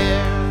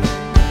care.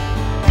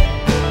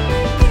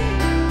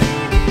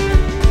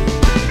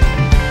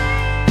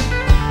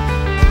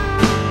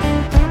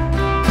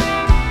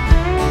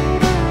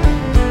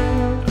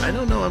 I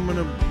don't know. I'm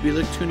gonna be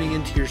like tuning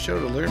into your show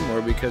to learn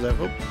more because I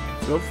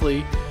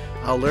hopefully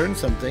I'll learn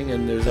something.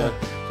 And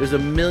there's a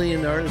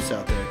million artists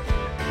out there.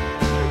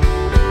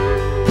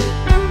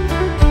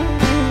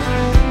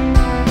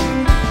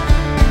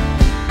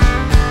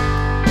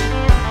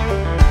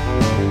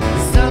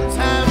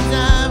 Sometimes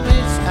I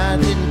wish I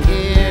didn't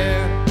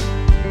care.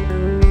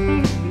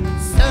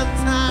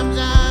 Sometimes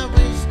I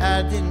wish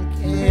I didn't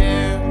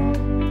care.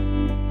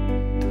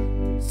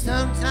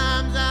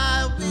 Sometimes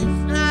I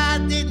wish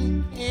I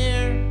didn't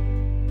care.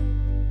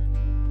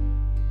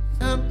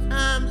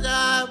 Sometimes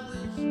I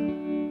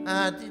wish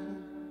I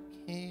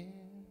didn't care.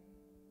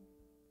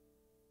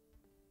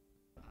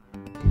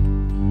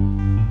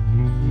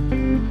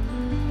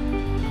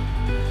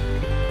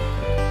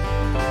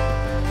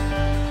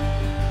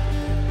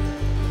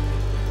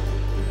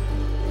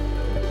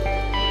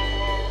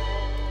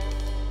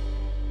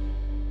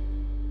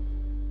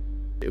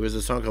 It was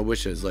a song called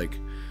Wishes. Like,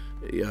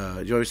 do you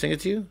want me to sing it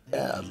to you?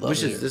 Yeah, I'd love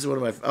Wishes. it. This is one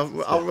of my.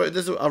 I'll wrap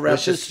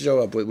Wishes? this show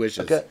up with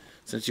Wishes. Okay.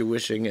 Since you're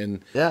wishing,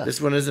 and Yeah.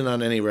 this one isn't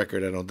on any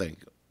record. I don't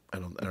think. I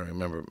don't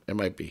remember. It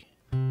might be.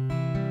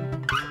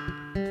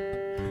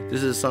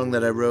 This is a song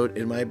that I wrote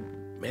in my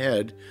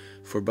head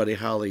for Buddy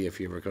Holly if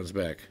he ever comes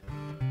back.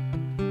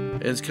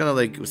 And it's kind of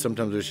like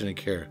sometimes wishing and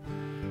care.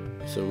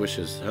 So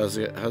Wishes. How's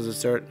it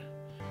start?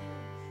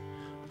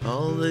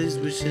 All these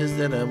wishes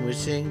that I'm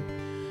wishing,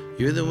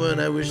 you're the one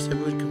I wish that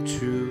would come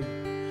true.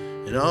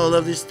 And all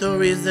of these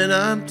stories that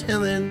I'm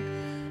telling,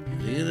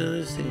 you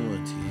know, sing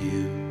one to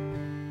you.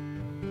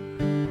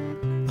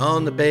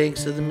 On the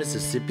banks of the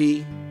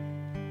Mississippi,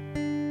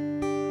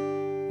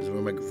 this is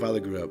where my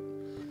father grew up.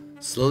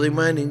 Slowly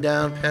winding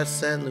down past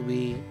San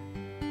Luis,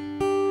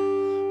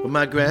 where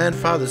my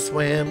grandfather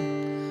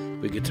swam.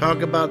 We could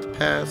talk about the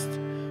past,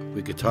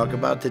 we could talk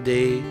about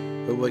today,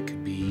 or what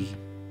could be.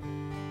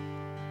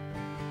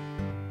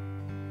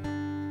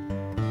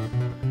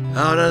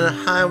 Out on the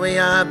highway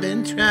I've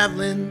been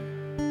traveling,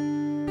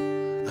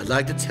 I'd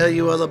like to tell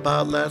you all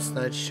about last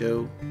night's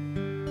show.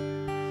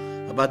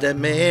 About that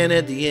man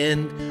at the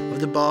end of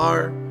the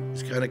bar,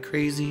 was kinda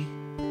crazy.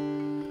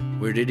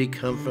 Where did he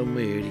come from,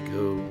 where'd he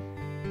go?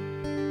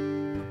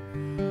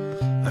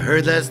 I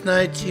heard last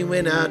night you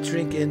went out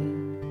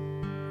drinking,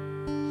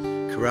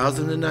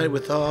 carousing the night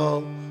with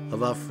all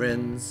of our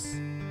friends.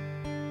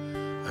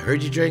 I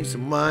heard you drank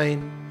some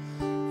wine,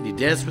 and you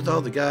danced with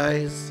all the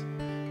guys,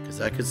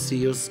 'cause I could see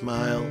your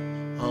smile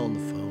on the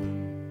phone.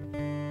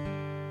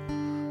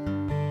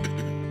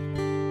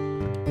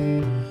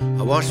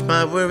 I washed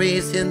my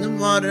worries in the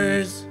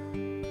waters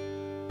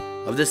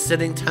of this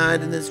setting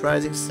tide and this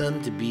rising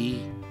sun to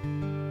be.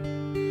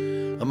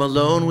 I'm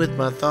alone with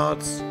my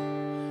thoughts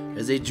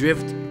as they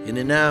drift in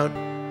and out.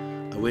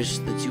 I wish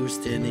that you were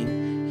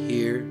standing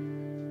here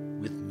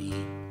with me.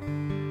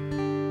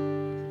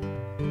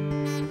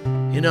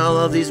 In all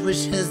of these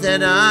wishes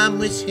that I'm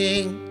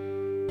wishing,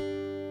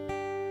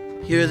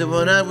 you're the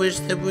one I wish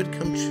that would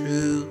come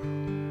true.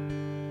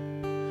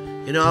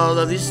 In all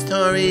of these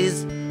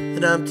stories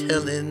that I'm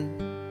telling,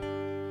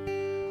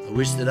 I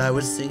wish that I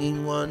was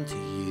singing one to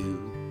you.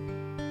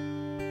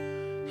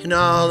 In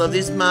all of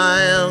these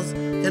miles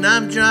that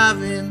I'm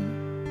driving,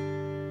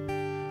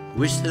 I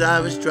wish that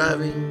I was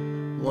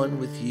driving one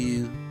with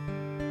you.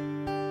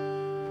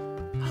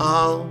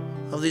 All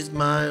of these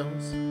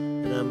miles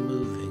that I'm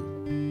moving,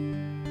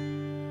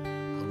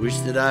 I wish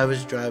that I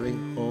was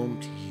driving home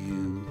to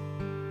you.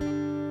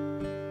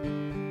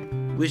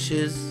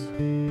 Wishes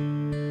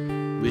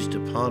wished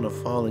upon a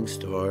falling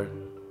star.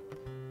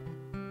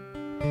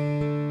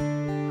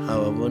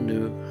 How I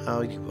wonder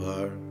how you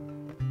are.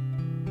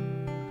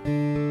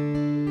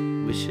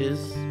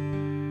 Wishes.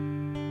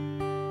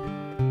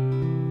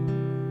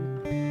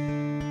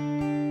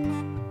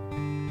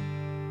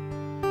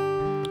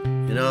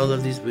 And all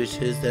of these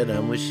wishes that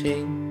I'm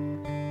wishing,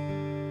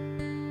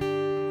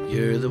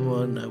 you're the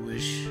one I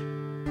wish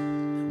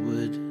that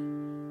would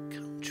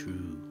come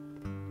true.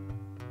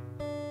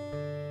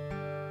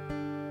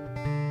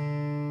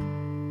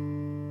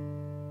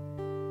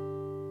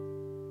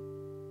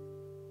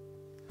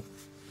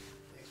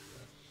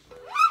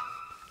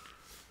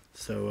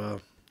 So,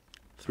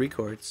 3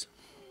 chords.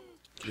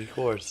 3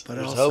 chords. But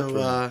There's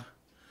also,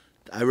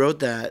 I wrote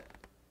that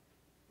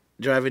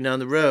driving down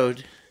the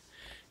road,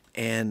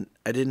 and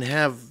I didn't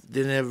have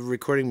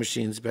recording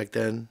machines back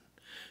then,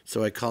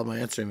 so I called my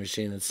answering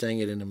machine and sang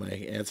it into my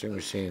answering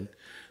machine.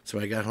 So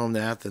when I got home to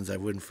Athens, I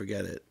wouldn't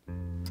forget it.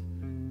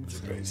 It's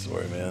a great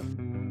story,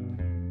 man.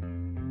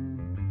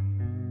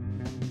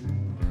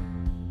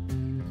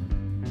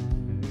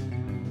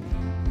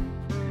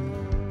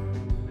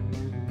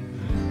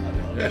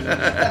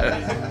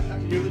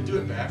 You would do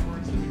it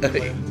backwards.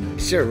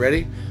 Sure,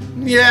 ready?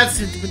 Yes.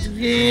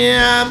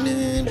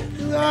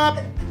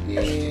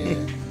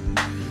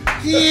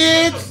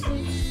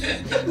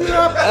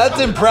 That's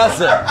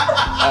impressive.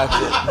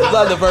 Actually, it's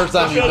not the first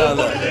time you've done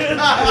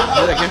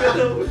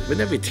that. Wouldn't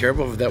that be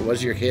terrible if that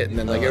was your hit and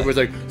then like everybody's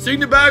like, sing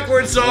the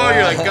backwards song?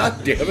 You're like,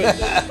 God damn it.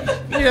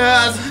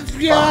 Yes.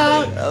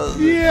 Yeah.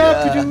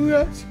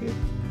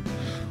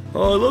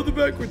 Oh, I love the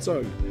backwards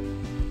song.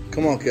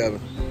 Come on,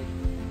 Kevin.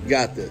 You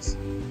got this.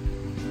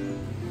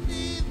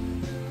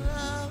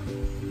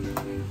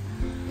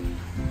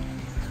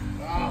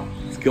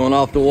 It's going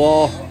off the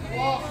wall.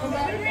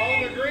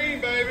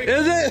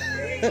 Is it?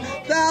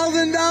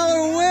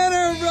 $1,000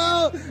 winner,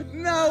 bro!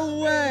 No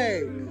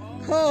way!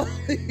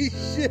 Holy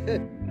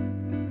shit!